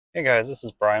Hey guys, this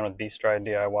is Brian with B-Stride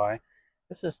DIY.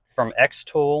 This is from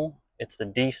XTool. It's the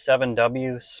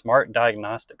D7W Smart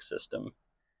Diagnostic System.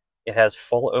 It has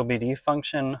full OBD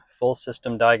function, full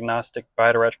system diagnostic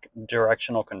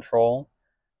bidirectional control,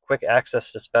 quick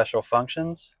access to special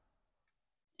functions,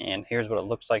 and here's what it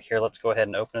looks like here. Let's go ahead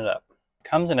and open it up. It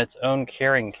comes in its own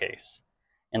carrying case,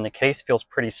 and the case feels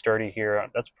pretty sturdy here.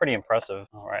 That's pretty impressive.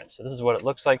 All right, so this is what it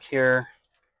looks like here.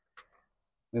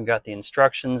 We've got the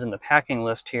instructions and the packing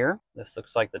list here. This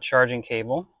looks like the charging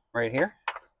cable right here.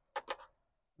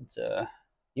 It's a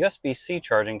USB-C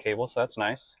charging cable, so that's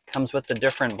nice. Comes with the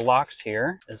different blocks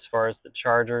here as far as the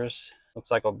chargers.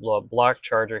 Looks like a block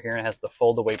charger here, and it has the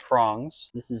fold-away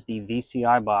prongs. This is the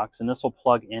VCI box, and this will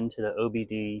plug into the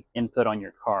OBD input on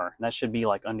your car. That should be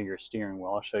like under your steering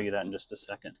wheel. I'll show you that in just a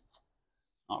second.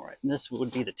 All right, and this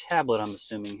would be the tablet, I'm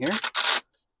assuming here.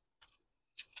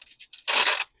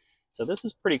 So this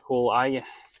is pretty cool. I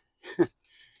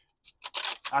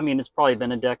mean, it's probably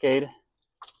been a decade,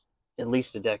 at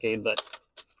least a decade, but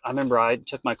I remember I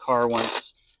took my car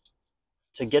once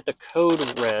to get the code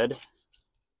read,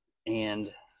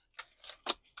 and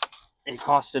it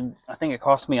costed, I think it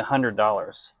cost me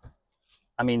 $100.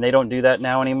 I mean, they don't do that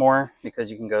now anymore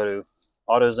because you can go to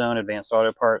AutoZone, Advanced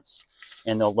Auto Parts,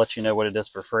 and they'll let you know what it is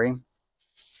for free.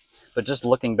 But just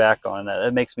looking back on that,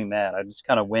 it makes me mad. I just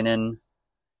kind of went in.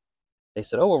 They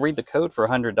said, oh, we'll read the code for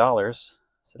 $100. I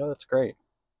said, oh, that's great.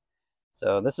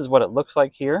 So this is what it looks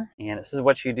like here. And this is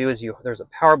what you do is there's a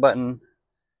power button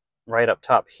right up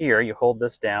top here. You hold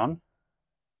this down,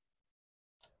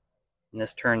 and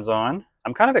this turns on.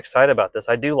 I'm kind of excited about this.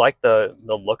 I do like the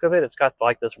look of it. It's got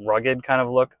like this rugged kind of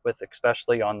look, with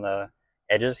especially on the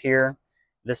edges here.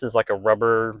 This is like a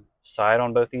rubber side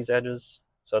on both these edges.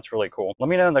 So it's really cool. Let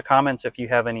me know in the comments if you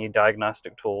have any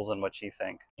diagnostic tools and what you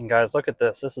think. And guys, look at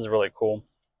this. This is really cool.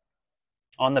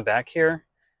 On the back here,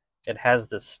 it has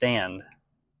this stand.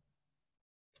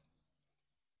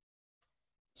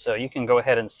 So you can go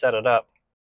ahead and set it up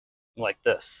like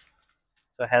this.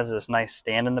 So it has this nice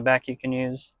stand in the back you can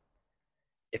use.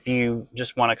 If you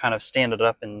just want to kind of stand it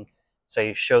up and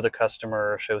say, show the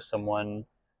customer or show someone,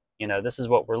 you know, this is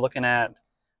what we're looking at.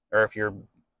 Or if you're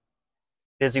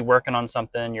busy working on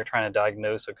something, you're trying to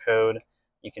diagnose a code,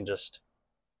 you can just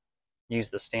use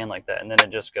the stand like that, and then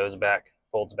it just goes back,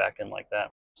 folds back in like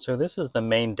that. So this is the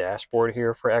main dashboard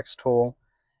here for XTool.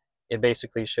 It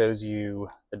basically shows you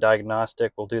the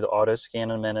diagnostic. We'll do the auto scan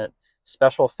in a minute.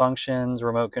 Special functions,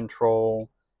 remote control,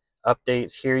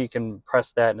 updates. Here you can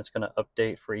press that and it's going to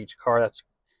update for each car.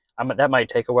 That might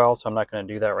take a while, so I'm not going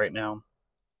to do that right now.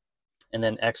 And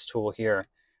then XTool here.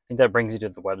 I think that brings you to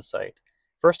the website.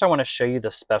 First, I want to show you the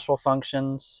special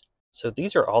functions. So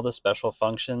these are all the special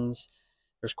functions.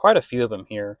 There's quite a few of them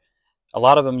here. A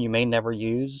lot of them you may never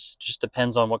use. Just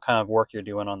depends on what kind of work you're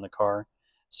doing on the car.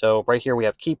 So right here we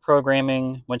have key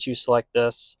programming. Once you select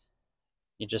this,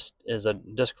 it just is a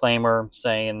disclaimer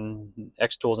saying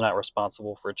XTool is not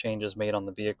responsible for changes made on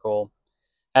the vehicle.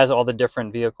 Has all the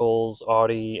different vehicles,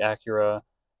 Audi, Acura,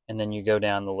 and then you go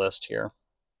down the list here.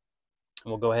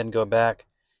 We'll go ahead and go back.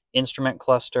 Instrument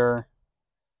cluster.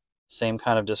 Same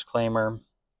kind of disclaimer,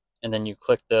 and then you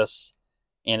click this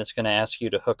and it's going to ask you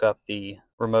to hook up the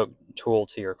remote tool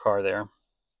to your car there.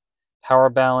 Power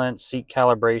balance, seat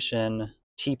calibration,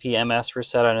 TPMS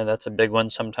reset. I know that's a big one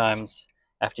sometimes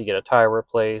after you get a tire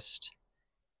replaced.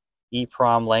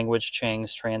 EEPROM, language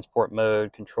change, transport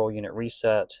mode, control unit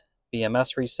reset,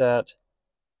 BMS reset,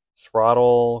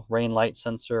 throttle, rain light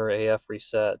sensor, AF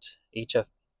reset,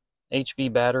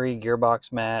 HV battery,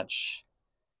 gearbox match,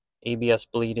 ABS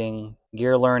bleeding,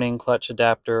 gear learning, clutch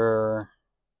adapter,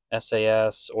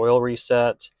 SAS, oil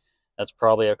reset. That's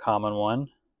probably a common one.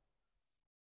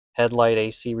 Headlight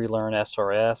AC relearn,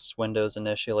 SRS, Windows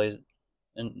initialization,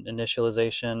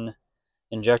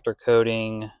 injector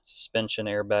coating, suspension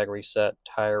airbag reset,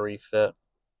 tire refit.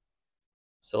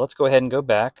 So let's go ahead and go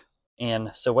back.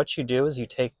 And so what you do is you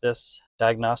take this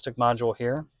diagnostic module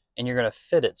here and you're going to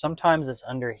fit it. Sometimes it's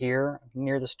under here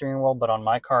near the steering wheel, but on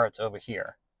my car it's over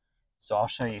here. So I'll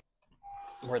show you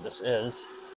where this is.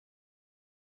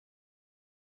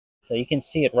 So you can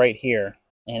see it right here,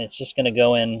 and it's just going to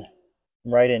go in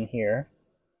right in here.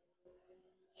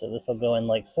 So this will go in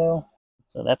like so.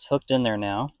 So that's hooked in there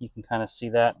now. You can kind of see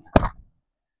that.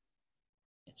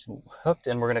 It's hooked,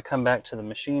 and we're going to come back to the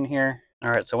machine here. All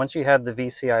right, so once you have the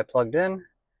VCI plugged in,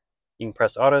 you can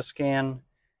press auto scan.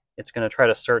 It's going to try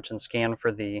to search and scan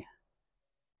for the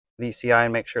VCI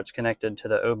and make sure it's connected to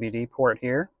the OBD port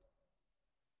here.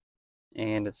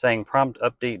 And it's saying prompt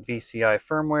update VCI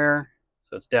firmware.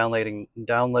 So it's downloading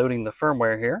the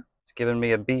firmware here. It's giving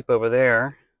me a beep over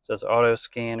there. It says auto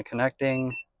scan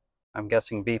connecting. I'm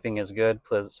guessing beeping is good.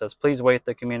 It says, please wait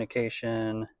the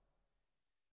communication.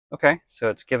 Okay, so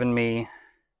it's given me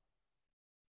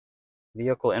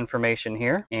vehicle information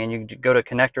here. And you go to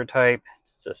connector type.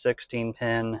 It's a 16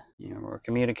 pin. We're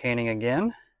communicating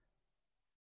again.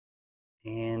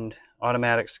 And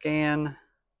automatic scan.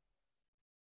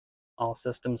 All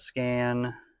systems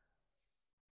scan.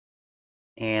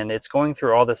 And it's going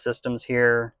through all the systems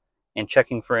here and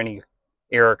checking for any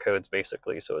error codes,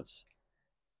 basically. So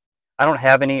I don't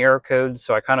have any error codes,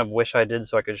 so I kind of wish I did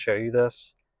so I could show you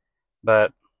this.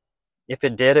 But if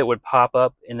it did, it would pop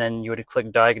up, and then you would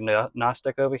click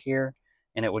diagnostic over here,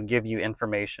 and it would give you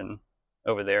information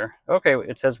over there. Okay,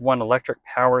 it says one electric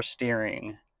power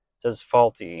steering. It says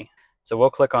faulty. So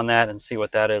we'll click on that and see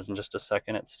what that is in just a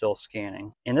second. It's still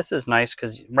scanning. And this is nice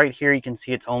because right here you can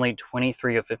see it's only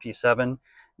 23 of 57.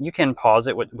 You can pause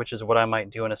it, which is what I might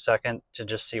do in a second to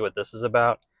just see what this is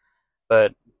about.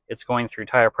 But it's going through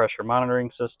tire pressure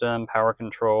monitoring system, power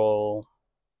control,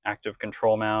 active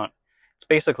control mount. It's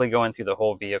basically going through the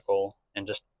whole vehicle and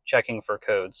just checking for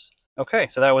codes. Okay,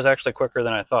 so that was actually quicker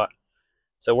than I thought.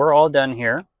 So we're all done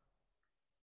here.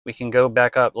 We can go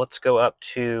back up. Let's go up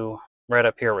to right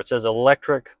up here where it says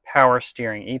electric power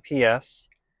steering, EPS.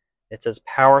 It says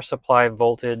power supply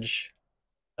voltage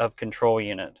of control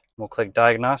unit. We'll click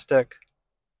diagnostic.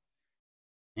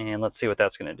 And let's see what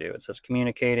that's going to do. It says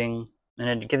communicating.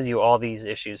 And it gives you all these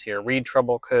issues here. Read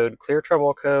trouble code, clear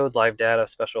trouble code, live data,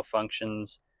 special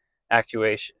functions,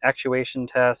 actuation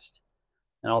test,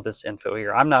 and all this info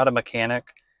here. I'm not a mechanic,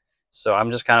 so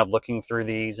I'm just kind of looking through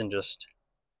these and just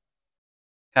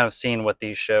kind of seeing what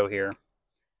these show here.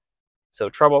 So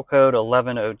trouble code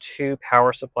 1102,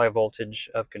 power supply voltage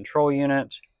of control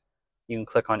unit. You can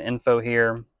click on info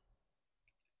here.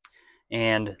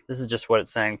 And this is just what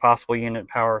it's saying. Possible unit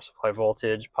power supply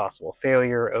voltage, possible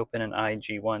failure, open an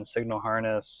IG1 signal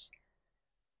harness,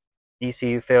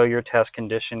 ECU failure, test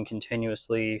condition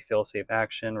continuously, fail-safe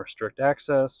action, restrict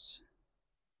access.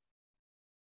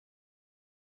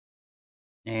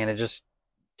 And it just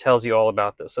tells you all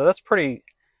about this. So that's pretty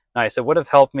nice. It would have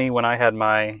helped me when I had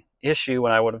my issue,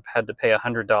 when I would have had to pay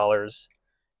 $100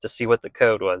 to see what the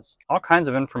code was. All kinds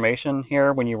of information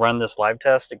here. When you run this live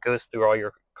test, it goes through all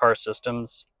your car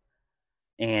systems.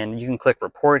 And you can click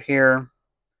report here.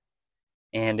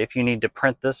 And if you need to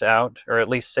print this out, or at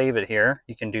least save it here,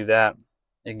 you can do that.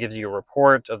 It gives you a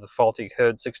report of the faulty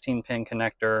code, 16-pin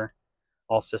connector,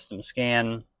 all system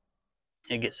scan.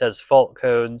 It says fault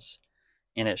codes,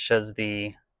 and it shows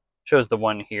the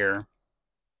one here.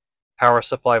 Power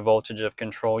supply voltage of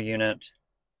control unit,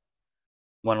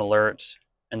 one alert,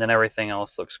 and then everything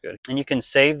else looks good. And you can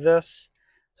save this,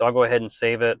 so I'll go ahead and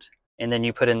save it, and then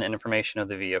you put in the information of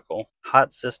the vehicle.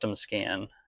 Hot system scan.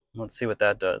 Let's see what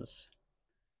that does.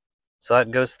 So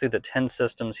that goes through the 10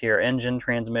 systems here: engine,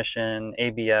 transmission,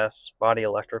 ABS, body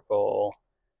electrical,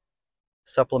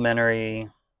 supplementary,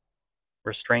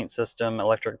 restraint system,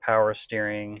 electric power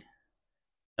steering,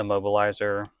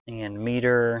 immobilizer, and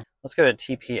meter. Let's go to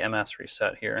TPMS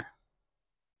reset here.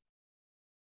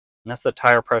 And that's the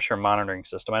tire pressure monitoring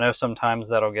system. I know sometimes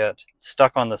that'll get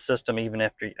stuck on the system even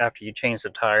after you change the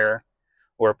tire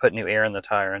or put new air in the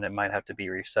tire, and it might have to be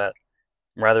reset.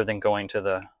 Rather than going to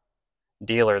the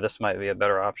dealer, this might be a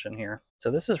better option here. So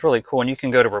this is really cool, and you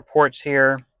can go to reports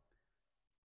here.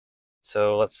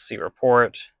 So let's see,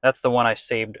 report. That's the one I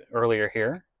saved earlier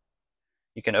here.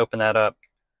 You can open that up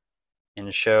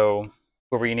and show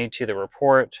whoever you need to the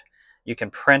report. You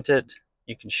can print it.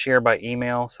 You can share by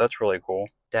email, so that's really cool.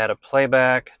 Data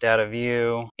playback, data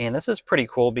view. And this is pretty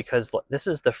cool because this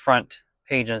is the front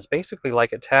page, and it's basically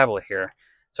like a tablet here.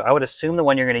 So I would assume the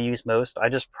one you're going to use most, I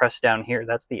just press down here.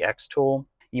 That's the X tool.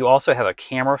 You also have a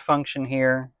camera function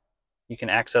here. You can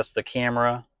access the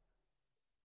camera.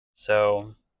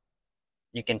 So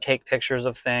you can take pictures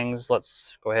of things.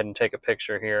 Let's go ahead and take a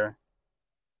picture here.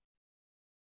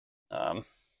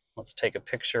 Let's take a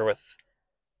picture with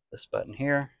this button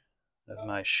here of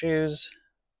my shoes.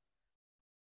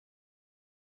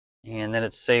 And then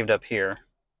it's saved up here.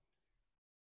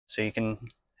 So you can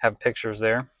have pictures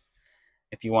there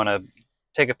if you want to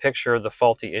take a picture of the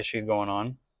faulty issue going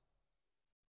on.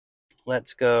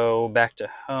 Let's go back to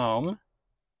home.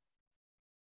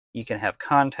 You can have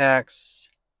contacts.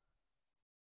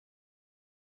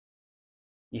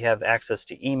 You have access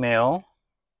to email,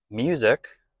 music.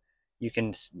 You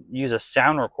can use a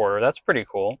sound recorder. That's pretty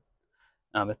cool.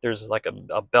 If there's like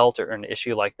a belt or an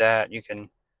issue like that, you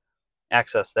can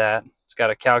access that. It's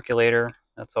got a calculator.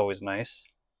 That's always nice.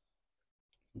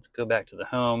 Let's go back to the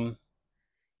home.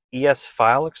 ES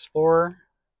File Explorer.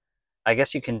 I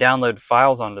guess you can download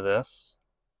files onto this.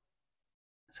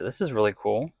 So this is really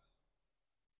cool.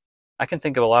 I can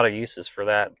think of a lot of uses for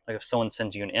that. Like if someone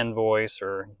sends you an invoice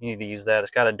or you need to use that.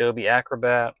 It's got Adobe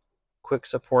Acrobat, quick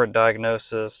support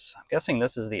diagnosis. I'm guessing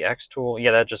this is the X tool. Yeah,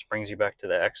 that just brings you back to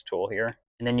the X tool here.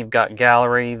 And then you've got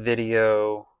Gallery,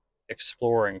 Video,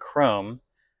 Explorer, and Chrome.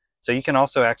 So you can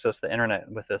also access the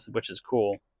internet with this, which is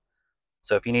cool.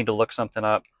 So if you need to look something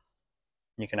up,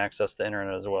 you can access the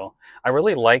internet as well. I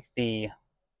really like the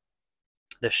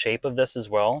shape of this as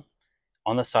well.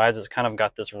 On the sides, it's kind of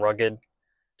got this rugged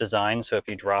design, so if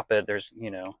you drop it, there's,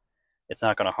 it's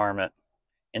not going to harm it.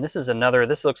 And this is another,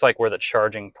 this looks like where the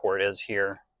charging port is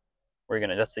here. Where you're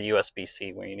gonna, that's the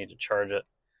USB-C where you need to charge it.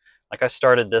 Like I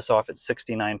started this off at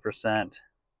 69%.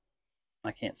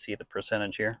 I can't see the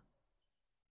percentage here.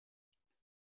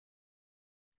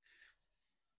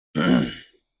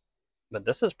 But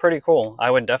this is pretty cool. I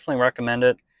would definitely recommend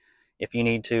it if you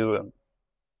need to,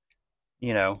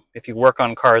 if you work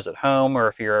on cars at home or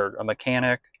if you're a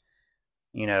mechanic,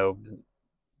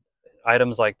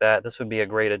 items like that. This would be a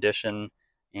great addition.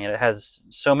 And it has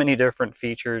so many different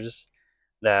features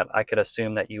that I could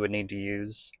assume that you would need to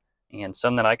use, and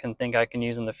some that I can think I can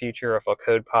use in the future if a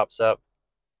code pops up,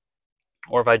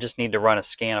 or if I just need to run a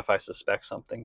scan if I suspect something.